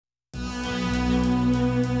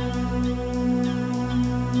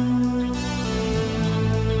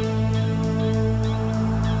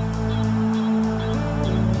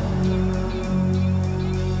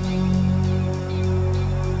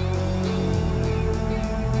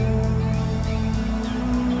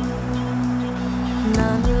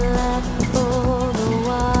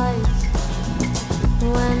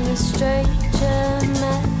stranger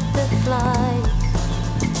met the flies,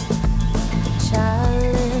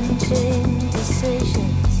 challenging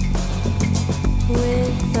decisions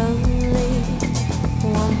with only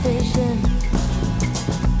one vision.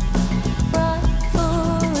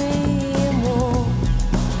 Rivalry and war,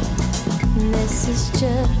 this is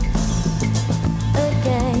just a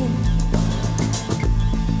game.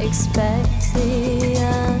 Expect the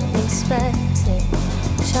unexpected,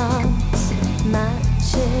 chance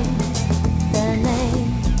matching their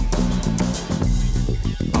name.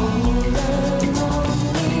 All along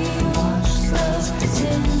we watch those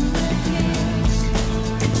interviews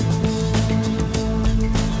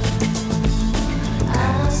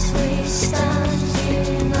as we stand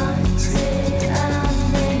united and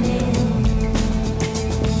they kneel.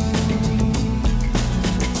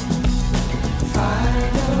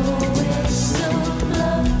 Final whistle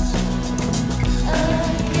blows, a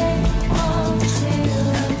game of to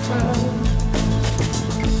and fro.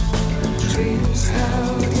 Dreams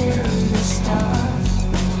held in the stars,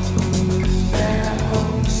 their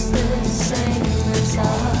hopes the same as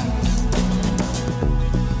ours.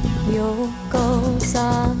 Your goals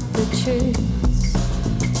are the truths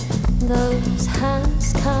those hands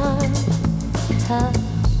can't touch.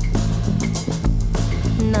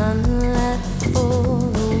 None left for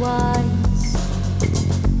the wise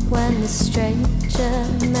when the stranger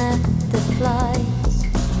met the flies.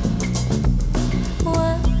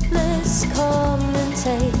 Wordless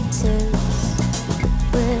commentators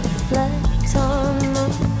reflect on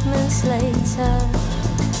moments later.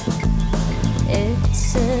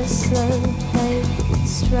 It's a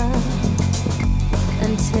slow-paced run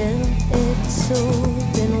until it's all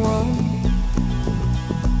been won.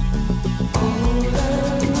 All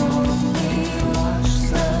along we watch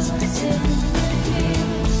those interviews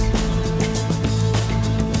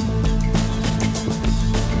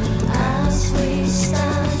as we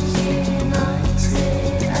stand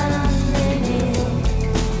united and they kneel.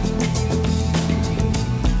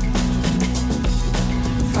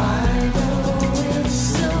 Final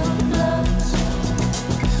whistle blows,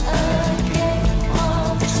 a game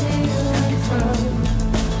of to and fro.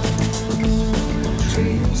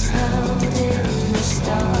 Dreams held in the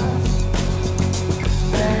stars,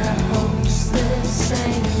 their hopes the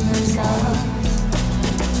same as ours.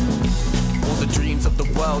 All the dreams of the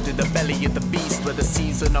world in the belly of the beast, where the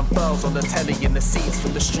season unfurls on the telly in the seats,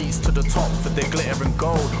 from the streets to the top for their glitter and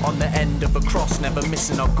gold. On the end of a cross, never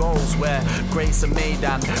missing our goals, where grace are made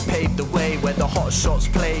and paved the way, where the hot shots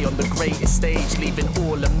play on the greatest stage, leaving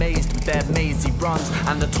all amazed with their mazy runs,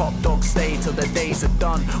 and the top dogs stay till their days are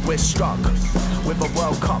done. We're struck with a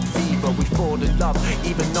World Cup fever, we fall in love,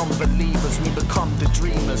 even non-believers, we become the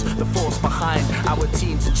dreamers, the force behind our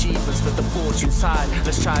team's achievements. For the fortune side,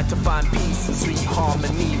 let's try to find peace and sweet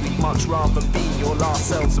harmony. We'd much rather be all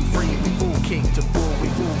ourselves and free. We've all kicked a ball,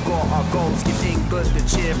 we've all got our goals. Give England the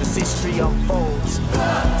cheer as history unfolds.